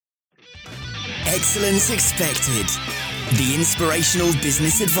Excellence Expected, the Inspirational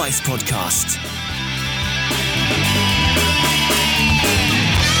Business Advice Podcast.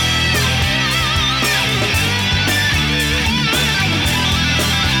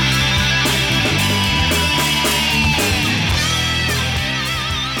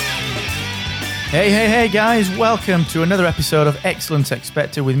 Hey guys, welcome to another episode of Excellence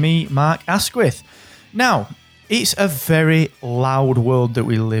Expected with me, Mark Asquith. Now, it's a very loud world that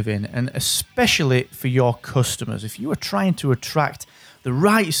we live in, and especially for your customers. If you are trying to attract the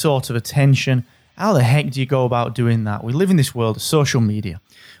right sort of attention, how the heck do you go about doing that? We live in this world of social media.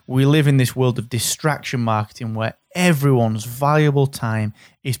 We live in this world of distraction marketing where everyone's valuable time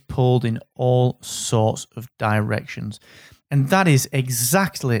is pulled in all sorts of directions. And that is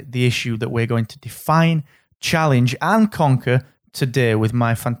exactly the issue that we're going to define, challenge, and conquer today with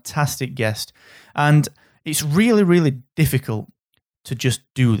my fantastic guest. And it's really, really difficult to just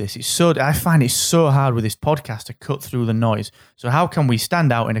do this. I find it so hard with this podcast to cut through the noise. So how can we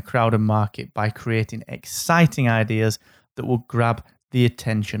stand out in a crowded market by creating exciting ideas that will grab the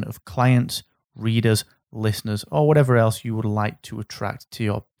attention of clients, readers, listeners, or whatever else you would like to attract to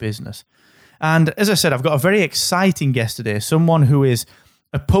your business? And as I said, I've got a very exciting guest today, someone who is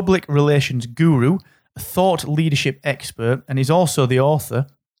a public relations guru, a thought leadership expert, and is also the author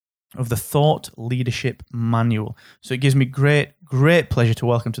of the Thought Leadership Manual. So it gives me great pleasure to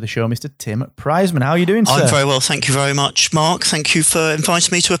welcome to the show Mr. Tim Priseman. How are you doing, sir? I'm very well, thank you very much, Mark. Thank you for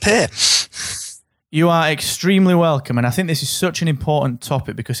inviting me to appear. You are extremely welcome, and I think this is such an important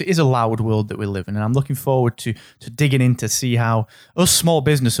topic because it is a loud world that we live in, and I'm looking forward to digging in to see how us small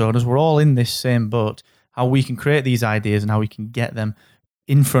business owners, we're all in this same boat, how we can create these ideas and how we can get them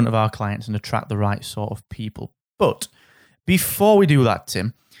in front of our clients and attract the right sort of people. But before we do that,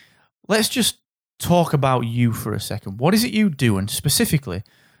 Tim, let's just talk about you for a second. What is it you do? And specifically,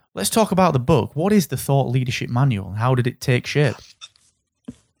 let's talk about the book. What is the Thought Leadership Manual? How did it take shape?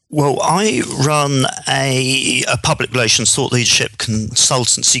 Well, I run a public relations thought leadership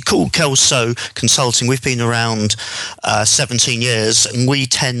consultancy called Kelso Consulting. We've been around 17 years, and we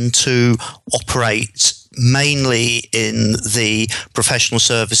tend to operate mainly in the professional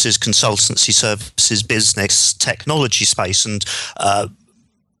services, consultancy services, business, technology space. And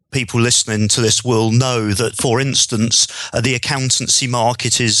people listening to this will know that, for instance, the accountancy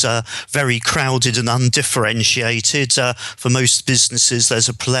market is very crowded and undifferentiated. For most businesses, there's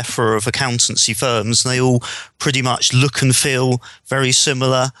a plethora of accountancy firms, and they all pretty much look and feel very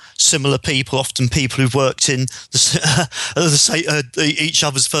similar people, often people who've worked in each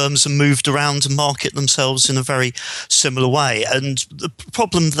other's firms and moved around and market themselves in a very similar way. And the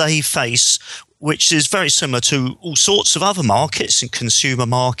problem they face, which is very similar to all sorts of other markets, and consumer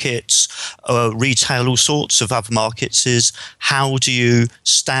markets, retail, all sorts of other markets, is how do you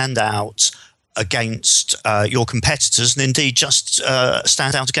stand out against your competitors, and indeed just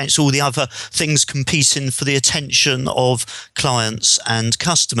stand out against all the other things competing for the attention of clients and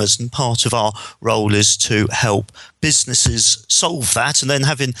customers. And part of our role is to help businesses solve that, and then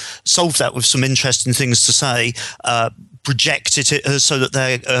having solved that with some interesting things to say, project it so that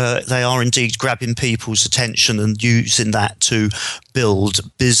they are indeed grabbing people's attention and using that to build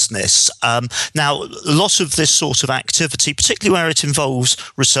business. Now, a lot of this sort of activity, particularly where it involves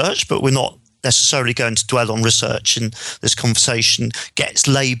research, but we're not necessarily going to dwell on research in this conversation, gets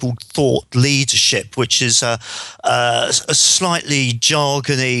labelled thought leadership, which is a slightly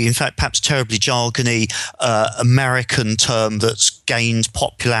jargony, in fact, perhaps terribly jargony, American term that's gained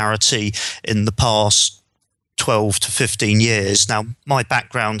popularity in the past 12 to 15 years. Now, my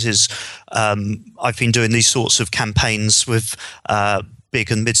background is I've been doing these sorts of campaigns with big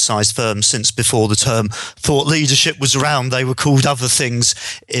and mid-sized firms since before the term thought leadership was around. They were called other things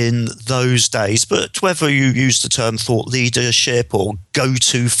in those days. But whether you use the term thought leadership or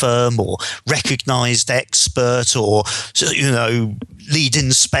go-to firm or recognised expert or,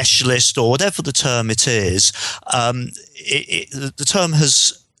 leading specialist or whatever the term it is, the term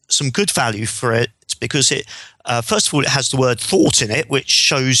has some good value for it because it first of all, it has the word thought in it, which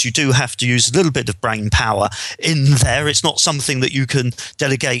shows you do have to use a little bit of brain power in there. It's not something that you can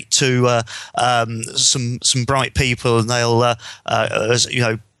delegate to some bright people and they'll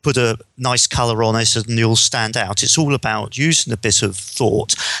put a nice colour on it and you'll stand out. It's all about using a bit of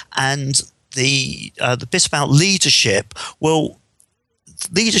thought. And the bit about leadership, well,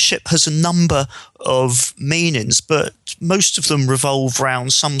 leadership has a number of meanings, but most of them revolve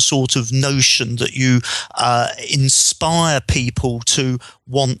around some sort of notion that you inspire people to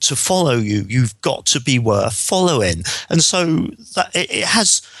want to follow you. You've got to be worth following. And so that it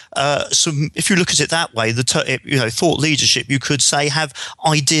has some, if you look at it that way, thought leadership, you could say, have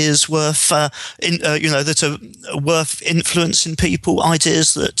ideas worth, that are worth influencing people,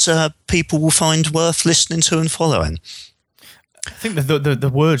 ideas that people will find worth listening to and following. I think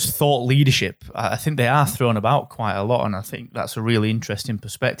the words thought leadership, I think they are thrown about quite a lot, and I think that's a really interesting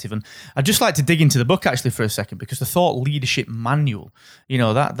perspective. And I'd just like to dig into the book actually for a second, because the thought leadership manual,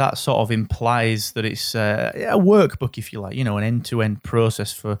 that sort of implies that it's a workbook, if you like, an end-to-end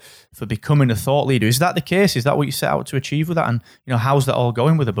process for becoming a thought leader. Is that the case? Is that what you set out to achieve with that? And how's that all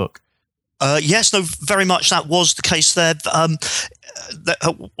going with the book? Yes, no, very much that was the case there.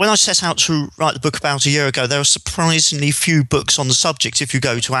 When I set out to write the book about a year ago, there are surprisingly few books on the subject. If you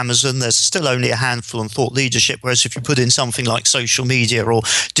go to Amazon, there's still only a handful on thought leadership, whereas if you put in something like social media or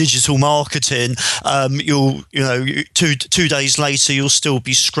digital marketing, you'll 2 days later, you'll still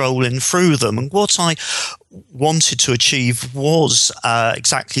be scrolling through them. And what I wanted to achieve was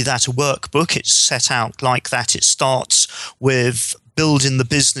exactly that, a workbook. It's set out like that. It starts with building the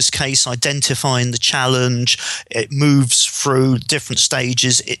business case, identifying the challenge. It moves through different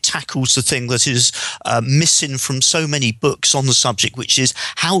stages. It tackles the thing that is missing from so many books on the subject, which is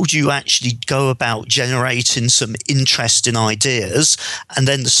how do you actually go about generating some interesting ideas? And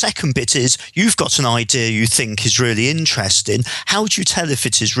then the second bit is you've got an idea you think is really interesting. How do you tell if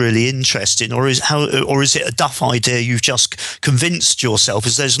it is really interesting, or is it a duff idea you've just convinced yourself?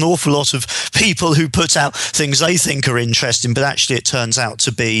 As there's an awful lot of people who put out things they think are interesting, but actually it turns out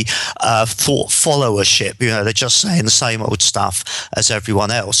to be thought followership. They're just saying the same old stuff as everyone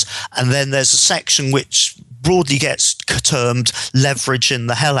else. And then there's a section which broadly gets termed leveraging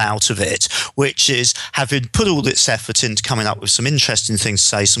the hell out of it, which is having put all its effort into coming up with some interesting things to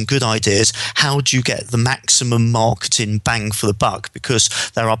say, some good ideas. How do you get the maximum marketing bang for the buck? Because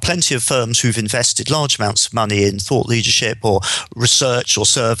there are plenty of firms who've invested large amounts of money in thought leadership or research or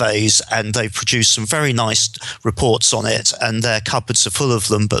surveys, and they've produced some very nice reports on it, and their cupboards are full of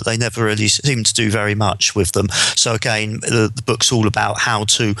them, but they never really seem to do very much with them. So again, the book's all about how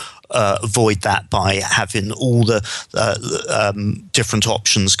to avoid that by having all the different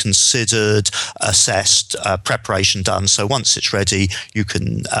options considered, assessed, preparation done. So once it's ready, you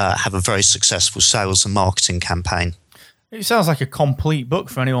can have a very successful sales and marketing campaign. It sounds like a complete book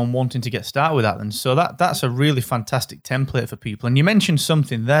for anyone wanting to get started with that then. So that's a really fantastic template for people. And you mentioned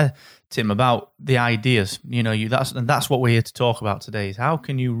something there, Tim, about the ideas. That's what we're here to talk about today, is how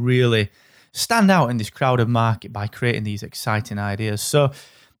can you really stand out in this crowded market by creating these exciting ideas. So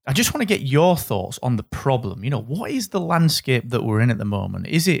I just want to get your thoughts on the problem. What is the landscape that we're in at the moment?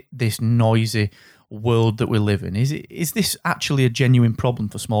 Is it this noisy world that we live in? Is this actually a genuine problem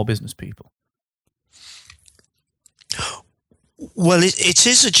for small business people? Well, it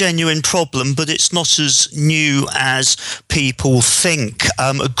is a genuine problem, but it's not as new as people think.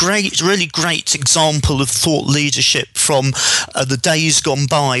 A really great example of thought leadership from the days gone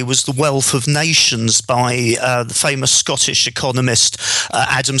by was The Wealth of Nations by the famous Scottish economist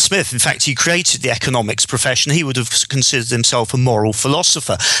Adam Smith. In fact, he created the economics profession. He would have considered himself a moral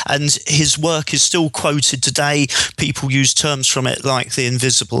philosopher, and his work is still quoted today. People use terms from it like the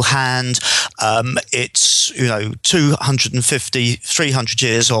invisible hand. It's 350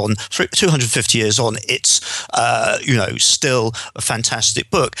 years on, it's still a fantastic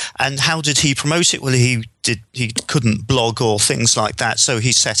book. And how did he promote it? Well, he couldn't blog or things like that, so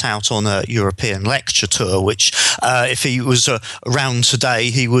he set out on a European lecture tour, which if he was around today,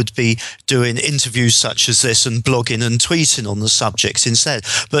 he would be doing interviews such as this and blogging and tweeting on the subject instead.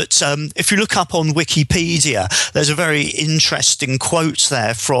 But if you look up on Wikipedia, there's a very interesting quote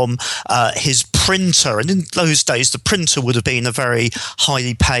there from his printer. And in those days, the printer would have been a very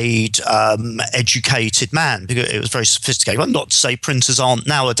highly paid, educated man, because it was very sophisticated. Well, not to say printers aren't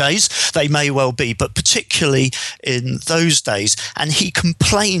nowadays, they may well be, but particularly in those days. And he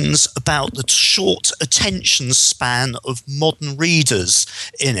complains about the short attention span of modern readers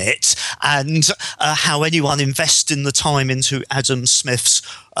in it, and how anyone investing the time into Adam Smith's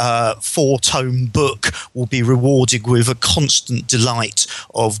 4-tome book will be rewarded with a constant delight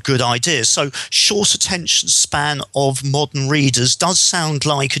of good ideas. So short attention span of modern readers does sound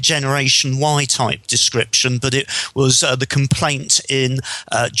like a Generation Y type description, but it was the complaint in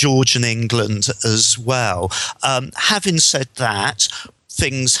Georgian England as well. Having said that,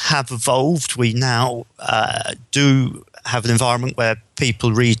 things have evolved. We now do have an environment where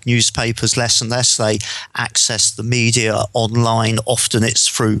people read newspapers less and less. They access the media online. Often it's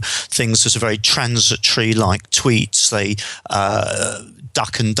through things that are very transitory, like tweets. They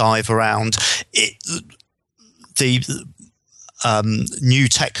duck and dive around. New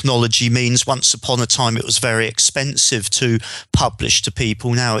technology means once upon a time it was very expensive to publish to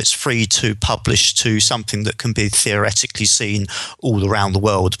people. Now it's free to publish to something that can be theoretically seen all around the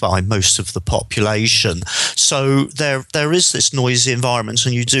world by most of the population. So there is this noisy environment,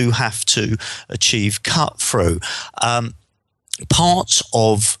 and you do have to achieve cut through. Part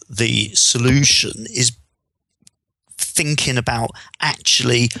of the solution is thinking about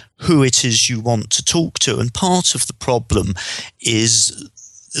actually who it is you want to talk to. And part of the problem is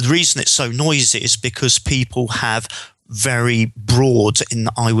the reason it's so noisy is because people have very broad, and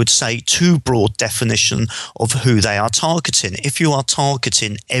I would say too broad definition of who they are targeting. If you are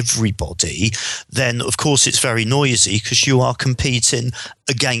targeting everybody, then of course it's very noisy because you are competing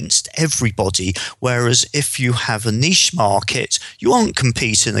against everybody. Whereas if you have a niche market, you aren't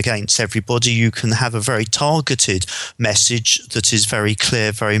competing against everybody. You can have a very targeted message that is very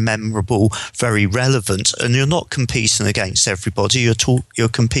clear, very memorable, very relevant, and you're not competing against everybody. You're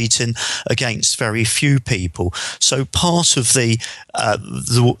competing against very few people. So part of the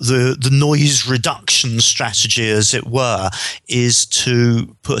noise reduction strategy, as it were, is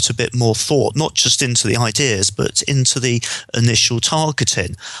to put a bit more thought, not just into the ideas, but into the initial targeting.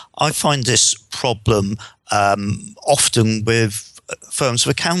 I find this problem often with firms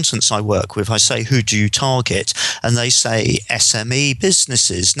of accountants I work with. I say, who do you target? And they say SME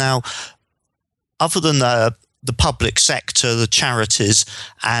businesses. Now, other than the public sector, the charities,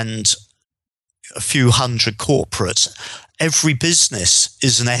 and a few hundred corporates, every business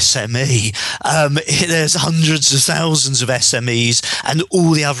is an SME. There's hundreds of thousands of SMEs, and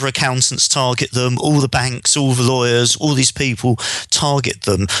all the other accountants target them, all the banks, all the lawyers, all these people target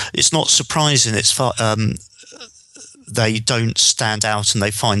them. It's not surprising they don't stand out and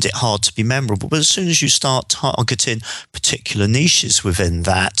they find it hard to be memorable. But as soon as you start targeting particular niches within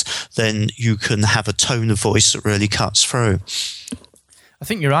that, then you can have a tone of voice that really cuts through. I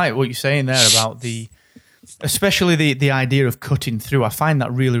think you're right, what you're saying there about especially the idea of cutting through. I find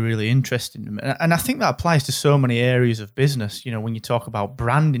that really, really interesting. And I think that applies to so many areas of business. You know, when you talk about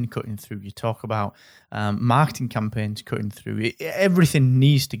branding cutting through, you talk about marketing campaigns cutting through. Everything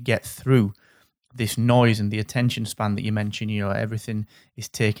needs to get through this noise and the attention span that you mentioned. You know, everything is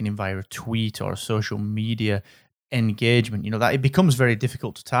taken in via a tweet or a social media engagement. You know, that it becomes very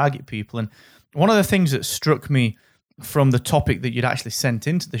difficult to target people. And one of the things that struck me from the topic that you'd actually sent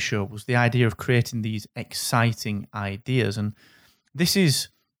into the show was the idea of creating these exciting ideas. And this is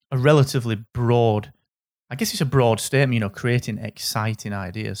a relatively broad, I guess it's a broad statement, you know, creating exciting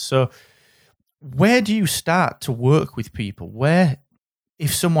ideas. So where do you start to work with people? Where,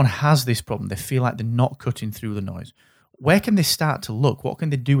 if someone has this problem, they feel like they're not cutting through the noise, where can they start to look? What can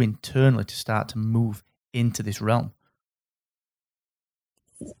they do internally to start to move into this realm?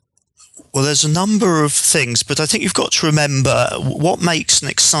 Well, there's a number of things, but I think you've got to remember what makes an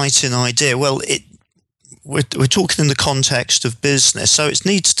exciting idea. Well, we're talking in the context of business, so it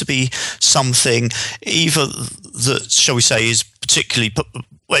needs to be something either that, shall we say, is particularly,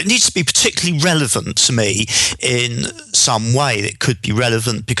 well, it needs to be particularly relevant to me in some way. It could be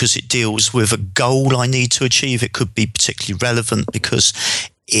relevant because it deals with a goal I need to achieve. It could be particularly relevant because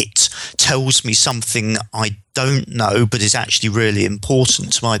it tells me something I don't know but is actually really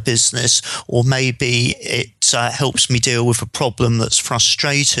important to my business, or maybe it helps me deal with a problem that's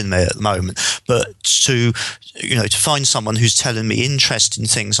frustrating me at the moment. But to find someone who's telling me interesting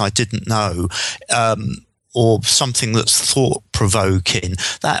things I didn't know, or something that's thought-provoking,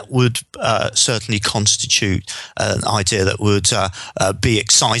 that would certainly constitute an idea that would be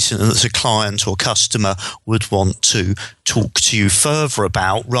exciting and that a client or customer would want to talk to you further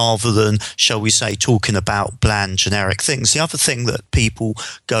about, rather than, shall we say, talking about bland, generic things. The other thing that people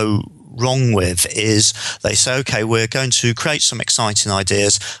go wrong with is they say, okay, we're going to create some exciting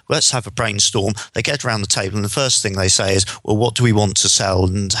ideas, let's have a brainstorm. They get around the table and the first thing they say is, well, what do we want to sell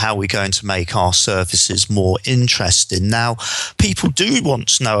and how are we going to make our services more interesting? Now, people do want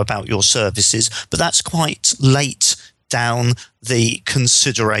to know about your services, but that's quite late down the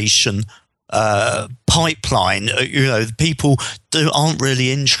consideration pipeline. People aren't really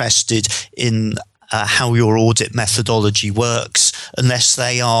interested in how your audit methodology works unless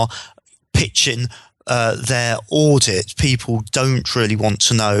they are pitching their audit. People don't really want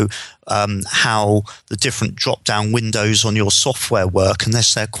to know how the different drop-down windows on your software work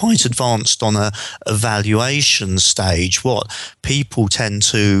unless they're quite advanced on a evaluation stage. What people tend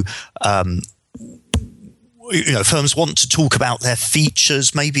to firms want to talk about their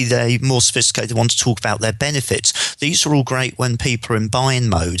features. Maybe they're more sophisticated, want to talk about their benefits. These are all great when people are in buying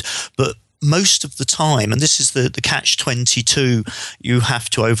mode, but most of the time, and this is the catch-22 you have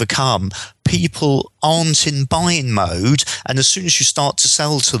to overcome, people aren't in buying mode, and as soon as you start to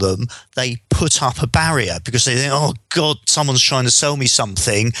sell to them, they put up a barrier because they think, oh God, someone's trying to sell me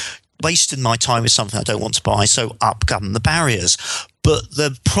something, wasting my time with something I don't want to buy, so up come the barriers. But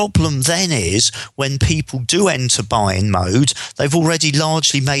the problem then is when people do enter buying mode, they've already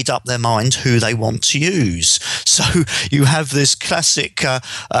largely made up their mind who they want to use. So you have this classic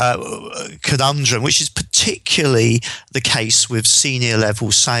conundrum, which is particularly the case with senior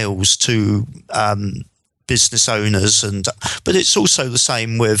level sales to business owners, but it's also the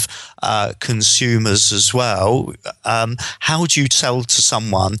same with consumers as well. How do you sell to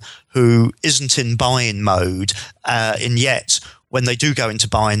someone who isn't in buying mode, and yet when they do go into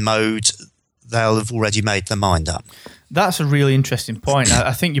buying mode, they'll have already made their mind up? That's a really interesting point.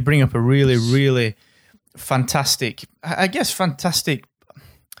 I think you bring up a really, really fantastic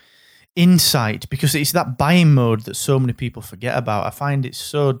insight, because it's that buying mode that so many people forget about. I find it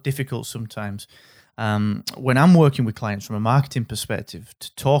so difficult sometimes when I'm working with clients from a marketing perspective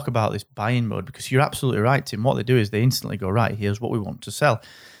to talk about this buying mode, because you're absolutely right, Tim. What they do is they instantly go, right, here's what we want to sell.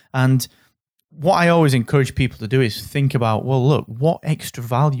 And what I always encourage people to do is think about, well, look, what extra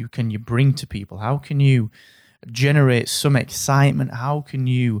value can you bring to people? How can you generate some excitement? How can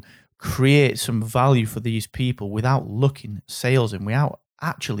you create some value for these people without looking salesy and without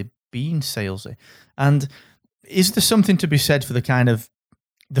actually being salesy? And is there something to be said for the kind of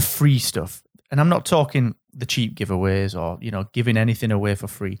the free stuff? And I'm not talking the cheap giveaways or, giving anything away for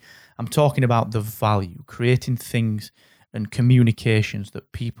free. I'm talking about the value, creating things and communications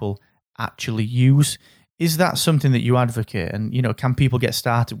that people actually use. Is that something that you advocate? And, can people get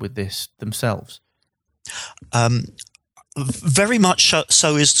started with this themselves? Very much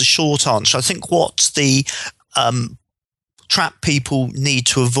so is the short answer. I think what the trap people need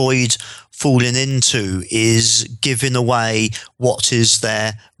to avoid falling into is giving away what is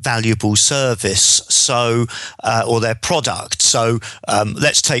their valuable service, or their product. So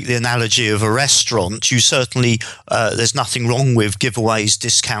let's take the analogy of a restaurant. You certainly, there's nothing wrong with giveaways,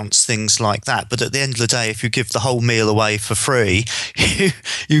 discounts, things like that. But at the end of the day, if you give the whole meal away for free,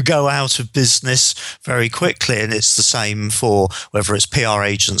 you go out of business very quickly. And it's the same for whether it's PR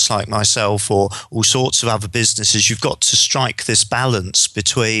agents like myself or all sorts of other businesses. You've got to strike this balance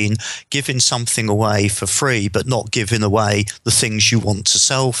between giving something away for free, but not giving away the things you want to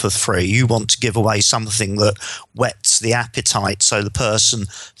sell for free. You want to give away something that whets the appetite, so the person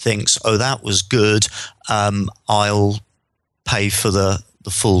thinks, oh, that was good, I'll pay for the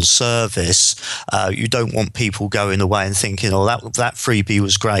full service. You don't want people going away and thinking, oh, that freebie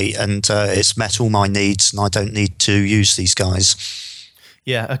was great and it's met all my needs and I don't need to use these guys.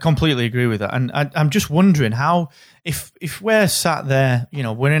 Yeah, I completely agree with that. And I'm just wondering how, if we're sat there,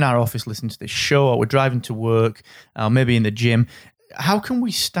 we're in our office listening to this show, or we're driving to work, maybe in the gym, how can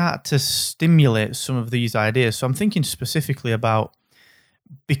we start to stimulate some of these ideas? So I'm thinking specifically about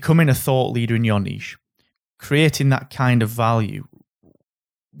becoming a thought leader in your niche, creating that kind of value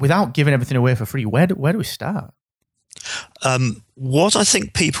without giving everything away for free. Where do we start? What I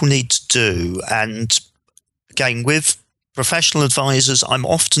think people need to do, and again, with professional advisors, I'm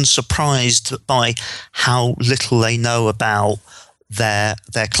often surprised by how little they know about their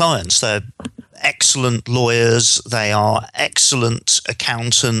clients. They're excellent lawyers, they are excellent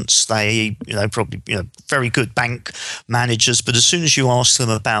accountants, they probably very good bank managers, but as soon as you ask them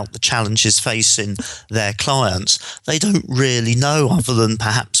about the challenges facing their clients, they don't really know, other than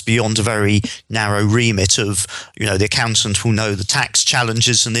perhaps beyond a very narrow remit of the accountant will know the tax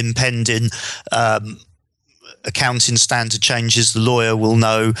challenges and impending accounting standard changes, the lawyer will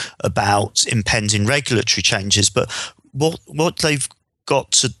know about impending regulatory changes. But what they've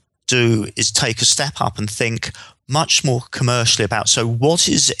got to do is take a step up and think much more commercially about, so what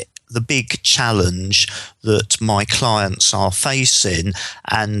is the big challenge that my clients are facing?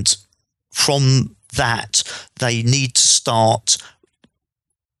 And from that, they need to start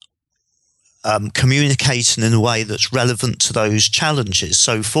communicating in a way that's relevant to those challenges.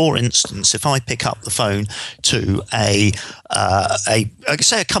 So, for instance, if I pick up the phone to a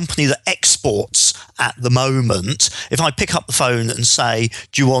company that exports at the moment, if I pick up the phone and say,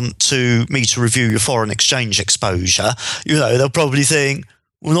 "Do you want me to review your foreign exchange exposure?" they'll probably think,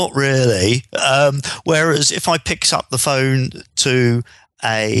 "Well, not really." Whereas if I picked up the phone to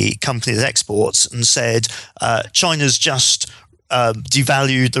a company that exports and said, "China's just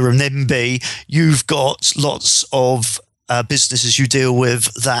devalued the renminbi, you've got lots of businesses you deal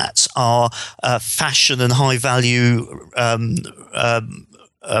with that are fashion and high value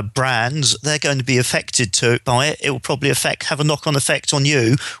brands, they're going to be affected by it. It will probably have a knock-on effect on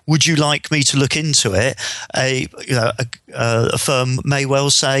you. Would you like me to look into it? A firm may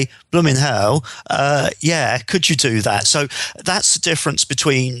well say, "Blooming hell, yeah, could you do that?" So that's the difference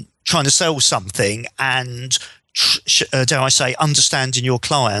between trying to sell something and, dare I say, understanding your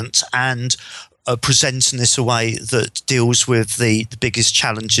client and presenting this a way that deals with the biggest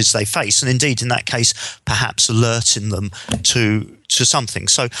challenges they face, and indeed in that case perhaps alerting them to something.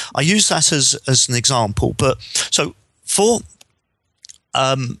 So I use that as an example. But so for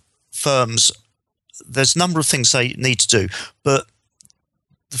firms, there's a number of things they need to do, but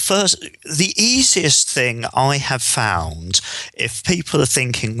the easiest thing I have found, if people are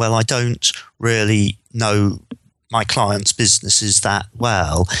thinking, well, I don't really know my client's businesses that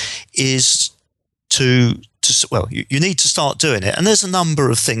well, is you need to start doing it. And there's a number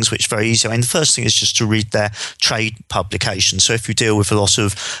of things which are very easy. I mean, the first thing is just to read their trade publications. So if you deal with a lot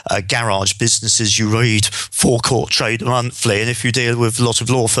of garage businesses, you read Forecourt Trader Monthly. And if you deal with a lot of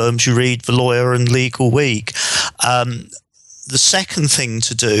law firms, you read The Lawyer and Legal Week. The second thing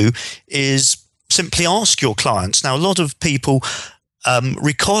to do is simply ask your clients. Now, a lot of people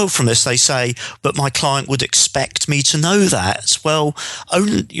recoil from this. They say, but my client would expect me to know that. Well,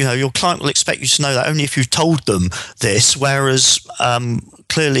 your client will expect you to know that only if you've told them this, whereas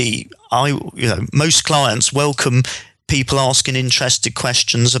clearly most clients welcome people asking interested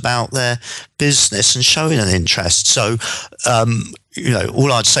questions about their business and showing an interest. So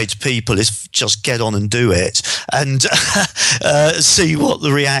all I'd say to people is just get on and do it and see what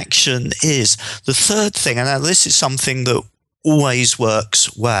the reaction is. The third thing, and this is something that always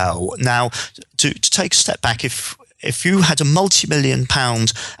works well. Now, to take a step back, if you had a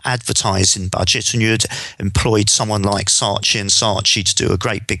multi-million-pound advertising budget and you'd employed someone like Saatchi & Saatchi to do a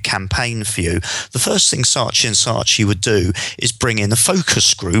great big campaign for you, the first thing Saatchi & Saatchi would do is bring in a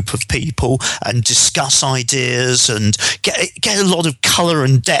focus group of people and discuss ideas and get a lot of colour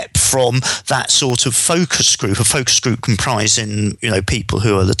and depth from that sort of focus group, a focus group comprising, people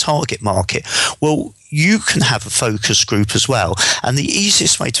who are the target market. Well, you can have a focus group as well. And the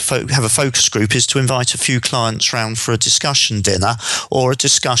easiest way to have a focus group is to invite a few clients round for a discussion dinner or a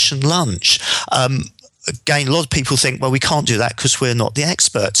discussion lunch. Again, a lot of people think, well, we can't do that because we're not the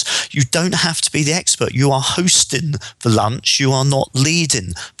experts. You don't have to be the expert. You are hosting the lunch. You are not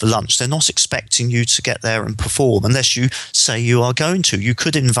leading the lunch. They're not expecting you to get there and perform unless you say you are going to. You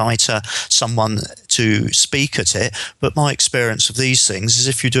could invite someone to speak at it, but my experience of these things is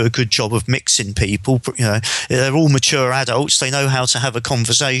if you do a good job of mixing people, they're all mature adults, they know how to have a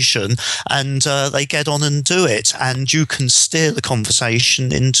conversation, and they get on and do it, and you can steer the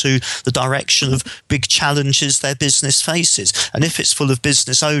conversation into the direction of big challenges their business faces. And if it's full of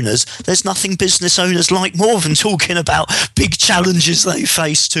business owners, there's nothing business owners like more than talking about big challenges they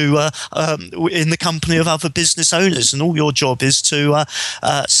face in the company of other business owners, and all your job is to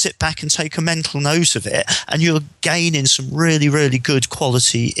sit back and take a mental note of it, and you're gaining some really, really good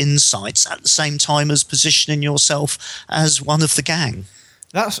quality insights at the same time as positioning yourself as one of the gang.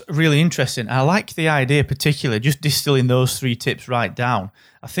 That's really interesting. I like the idea, particularly just distilling those 3 tips right down.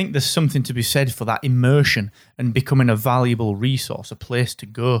 I think there's something to be said for that immersion and becoming a valuable resource, a place to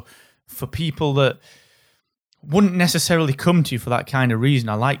go for people that wouldn't necessarily come to you for that kind of reason.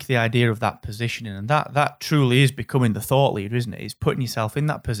 I like the idea of that positioning, and that truly is becoming the thought leader, isn't it? It's putting yourself in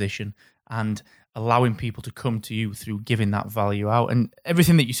that position and allowing people to come to you through giving that value out. And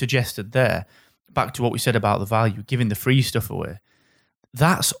everything that you suggested there, back to what we said about the value, giving the free stuff away,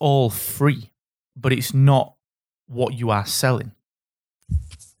 that's all free, but it's not what you are selling.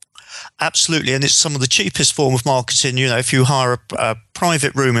 Absolutely, and it's some of the cheapest form of marketing. If you hire a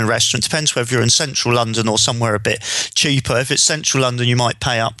private room in a restaurant, depends whether you're in central London or somewhere a bit cheaper. If it's central London, you might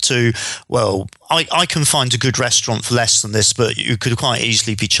pay up to, well, I can find a good restaurant for less than this, but you could quite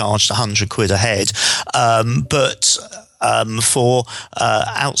easily be charged £100 a head. For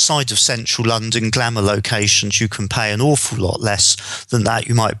outside of central London glamour locations, you can pay an awful lot less than that.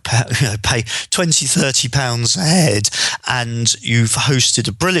 You might pay £20-30 a head, and you've hosted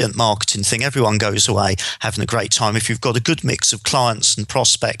a brilliant marketing thing. Everyone goes away having a great time. If you've got a good mix of clients and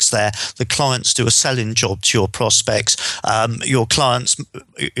prospects there, the clients do a selling job to your prospects. Your clients,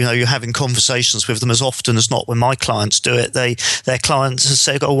 you're having conversations with them as often as not. When my clients do it, their clients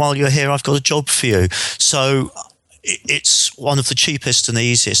say, "Oh, while you're here, I've got a job for you." So it's one of the cheapest and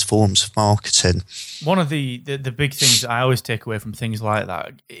easiest forms of marketing. One of the big things that I always take away from things like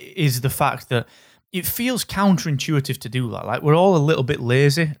that is the fact that it feels counterintuitive to do that. Like, we're all a little bit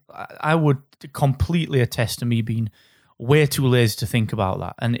lazy. I would completely attest to me being way too lazy to think about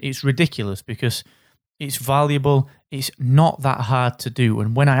that. And it's ridiculous because it's valuable. It's not that hard to do.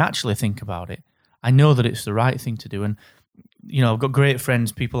 And when I actually think about it, I know that it's the right thing to do. And, I've got great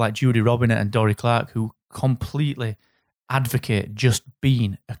friends, people like Judy Robinett and Dory Clark, who completely advocate just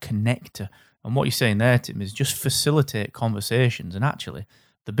being a connector. And what you're saying there, Tim, is just facilitate conversations. And actually,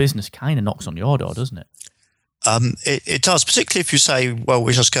 the business kind of knocks on your door, doesn't it? It does, particularly if you say, well,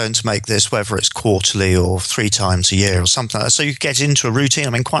 we're just going to make this, whether it's quarterly or 3 times a year or something like that. So you get into a routine. I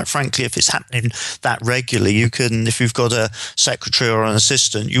mean, quite frankly, if it's happening that regularly, you can, if you've got a secretary or an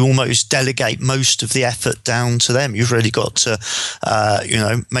assistant, you almost delegate most of the effort down to them. You've really got to,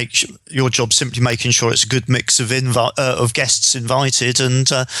 make your job simply making sure it's a good mix of guests invited and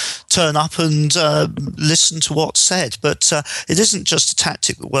turn up and listen to what's said. But it isn't just a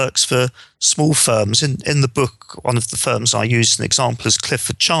tactic that works for small firms. In the book, one of the firms I use an example is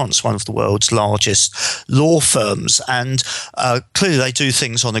Clifford Chance, one of the world's largest law firms, and clearly they do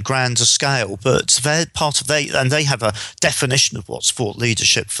things on a grander scale. But they're and they have a definition of what's thought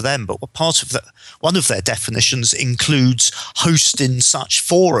leadership for them. But one of their definitions includes hosting such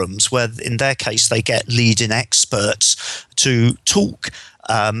forums where, in their case, they get leading experts to talk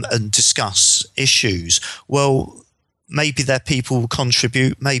and discuss issues. Well, maybe their people will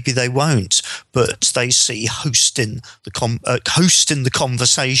contribute, maybe they won't, but they see hosting the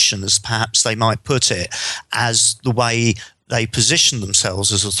conversation, as perhaps they might put it, as the way they position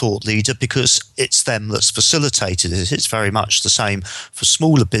themselves as a thought leader, because it's them that's facilitated it. It's very much the same for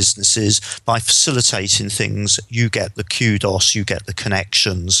smaller businesses. By facilitating things, you get the kudos, you get the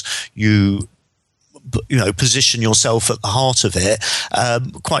connections, you position yourself at the heart of it.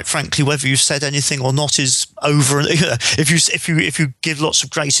 Quite frankly, whether you've said anything or not is over. If you give lots of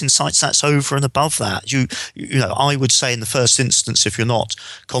great insights, that's over and above that. I would say in the first instance, if you're not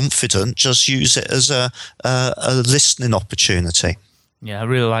confident, just use it as a listening opportunity. Yeah, I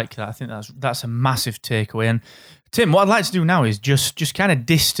really like that. I think that's a massive takeaway. And Tim, what I'd like to do now is just kind of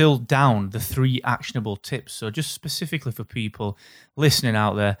distill down the 3 actionable tips. So just specifically for people listening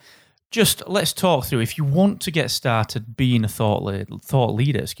out there, just let's talk through, if you want to get started being a thought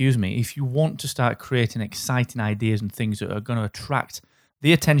leader, if you want to start creating exciting ideas and things that are going to attract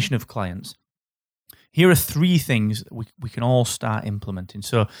the attention of clients, here are 3 things that we can all start implementing.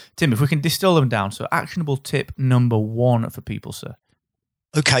 So, Tim, if we can distill them down. So, actionable tip number 1 for people, sir.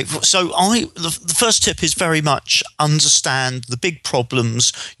 Okay, so the first tip is very much understand the big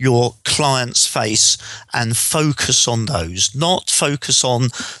problems your clients face and focus on those, not focus on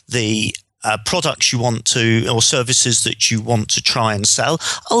the products you want to or services that you want to try and sell.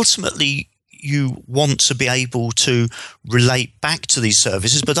 Ultimately, you want to be able to relate back to these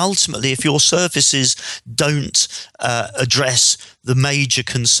services, but ultimately, if your services don't address the major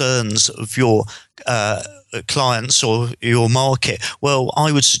concerns of your clients or your market, well,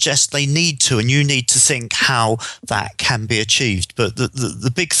 I would suggest they need to, and you need to think how that can be achieved. But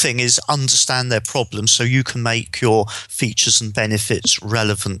the big thing is understand their problems so you can make your features and benefits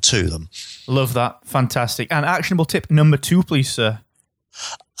relevant to them. Love that. Fantastic. And actionable tip number 2, please, sir.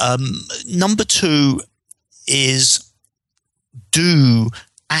 Number 2 is do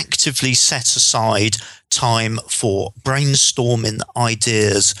actively set aside time for brainstorming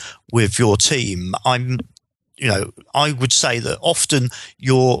ideas with your team. I would say that often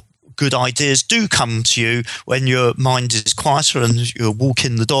your good ideas do come to you when your mind is quieter and you're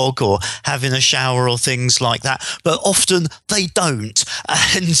walking the dog or having a shower or things like that. But often they don't.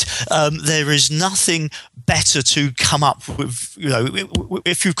 And there is nothing better to come up with.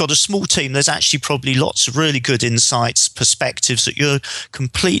 If you've got a small team, there's actually probably lots of really good insights, perspectives that you're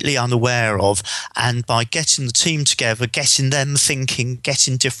completely unaware of. And by getting the team together, getting them thinking,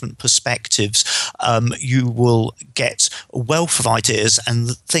 getting different perspectives, you will get a wealth of ideas. And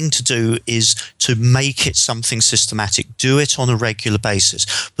the thing to do is to make it something systematic. Do it on a regular basis.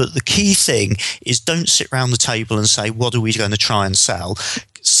 But the key thing is don't sit around the table and say, what are we going to try and sell?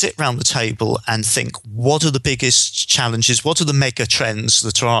 Sit around the table and think, what are the biggest challenges? What are the mega trends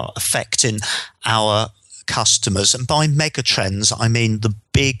that are affecting our customers? And by mega trends, I mean the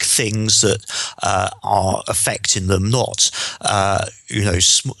big things that are affecting them, not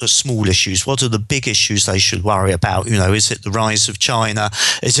small issues. What are the big issues they should worry about? Is it the rise of China?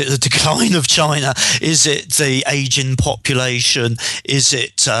 Is it the decline of China? Is it the aging population? Is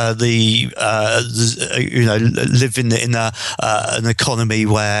it living in an economy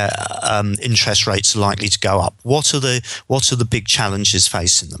where interest rates are likely to go up? What are the big challenges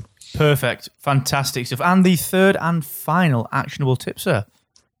facing them? Perfect. Fantastic stuff. And the 3rd and final actionable tip, sir?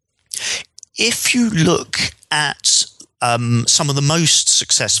 If you look at some of the most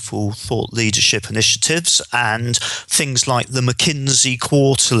successful thought leadership initiatives, and things like the McKinsey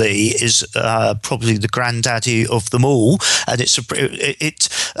Quarterly is probably the granddaddy of them all, and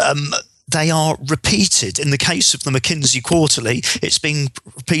they are repeated. In the case of the McKinsey Quarterly, it's been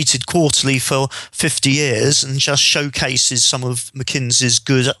repeated quarterly for 50 years and just showcases some of McKinsey's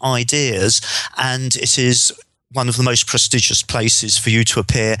good ideas, and it is one of the most prestigious places for you to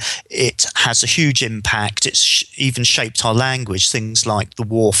appear. It has a huge impact. It's even shaped our language. Things like the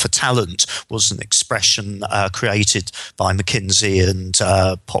war for talent was an expression created by McKinsey and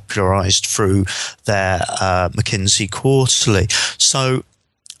popularised through their McKinsey Quarterly. So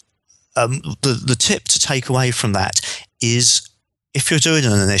the tip to take away from that is, if you're doing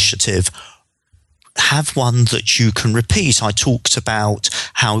an initiative, have one that you can repeat. I talked about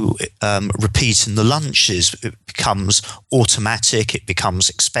how repeating the lunches, it becomes automatic, it becomes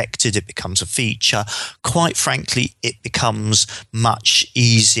expected, it becomes a feature. Quite frankly, it becomes much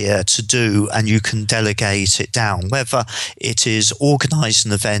easier to do, and you can delegate it down. Whether it is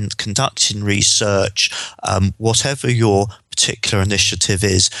organising an event, conducting research, whatever your particular initiative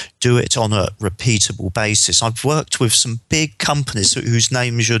is, do it on a repeatable basis. I've worked with some big companies whose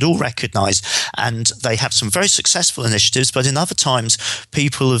names you'd all recognise, and they have some very successful initiatives, but in other times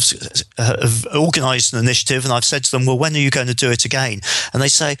people have organised an initiative and I've said to them, well, when are you going to do it again? And they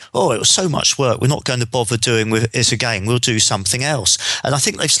say, oh, it was so much work, we're not going to bother doing it again, we'll do something else. And I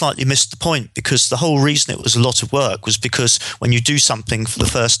think they've slightly missed the point, because the whole reason it was a lot of work was because when you do something for the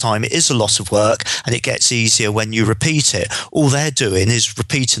first time, it is a lot of work, and it gets easier when you repeat it. All they're doing is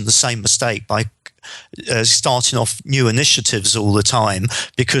repeating the same mistake by starting off new initiatives all the time,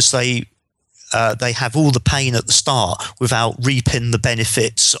 because they have all the pain at the start without reaping the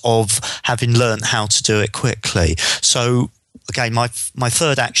benefits of having learned how to do it quickly. So again, my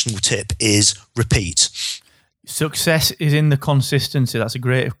third actionable tip is repeat. Success is in the consistency. That's a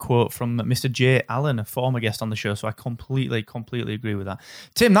great quote from Mr. Jay Allen, a former guest on the show. So I completely agree with that.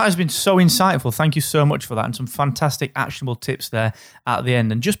 Tim, that has been so insightful. Thank you so much for that, and some fantastic actionable tips there at the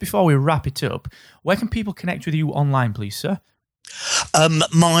end. And just before we wrap it up, where can people connect with you online, please, sir?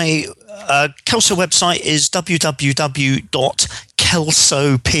 My Kelso website is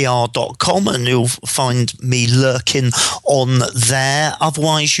www.kelsopr.com, and you'll find me lurking on there.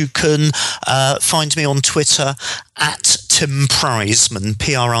 Otherwise, you can find me on Twitter at Tim Prizeman, Prizeman.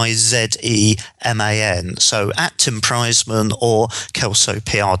 So at Tim Prizeman or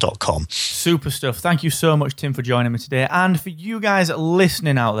kelsopr.com. Super stuff. Thank you so much, Tim, for joining me today. And for you guys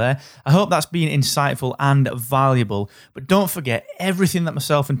listening out there, I hope that's been insightful and valuable. But don't forget, everything that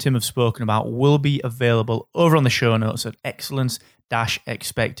myself and Tim have spoken about will be available over on the show notes at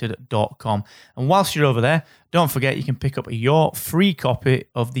excellence-expected.com. And whilst you're over there, don't forget you can pick up your free copy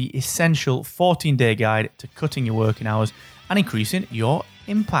of the essential 14-day guide to cutting your working hours and increasing your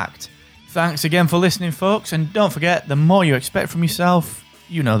impact. Thanks again for listening, folks. And don't forget, the more you expect from yourself,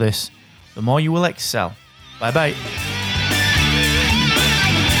 you know this, the more you will excel. Bye-bye.